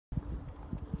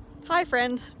Hi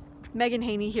friend, Megan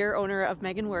Haney here, owner of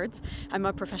Megan Words. I'm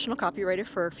a professional copywriter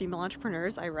for female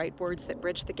entrepreneurs. I write words that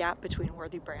bridge the gap between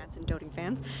worthy brands and doting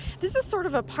fans. This is sort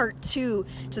of a part 2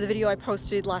 to the video I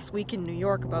posted last week in New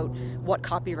York about what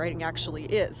copywriting actually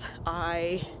is.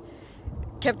 I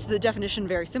kept the definition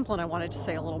very simple and I wanted to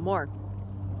say a little more.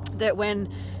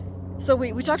 So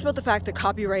we talked about the fact that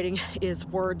copywriting is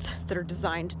words that are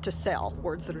designed to sell,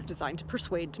 words that are designed to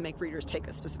persuade, to make readers take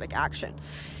a specific action.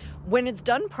 When it's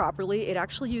done properly, it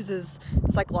actually uses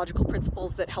psychological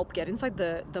principles that help get inside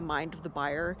the mind of the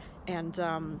buyer and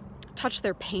touch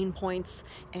their pain points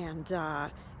and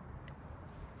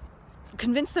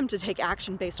convince them to take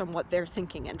action based on what they're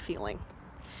thinking and feeling.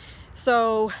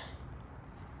 So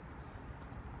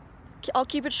I'll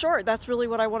keep it short. That's really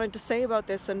what I wanted to say about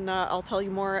this, and I'll tell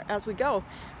you more as we go.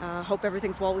 Hope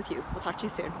everything's well with you. We'll talk to you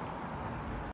soon.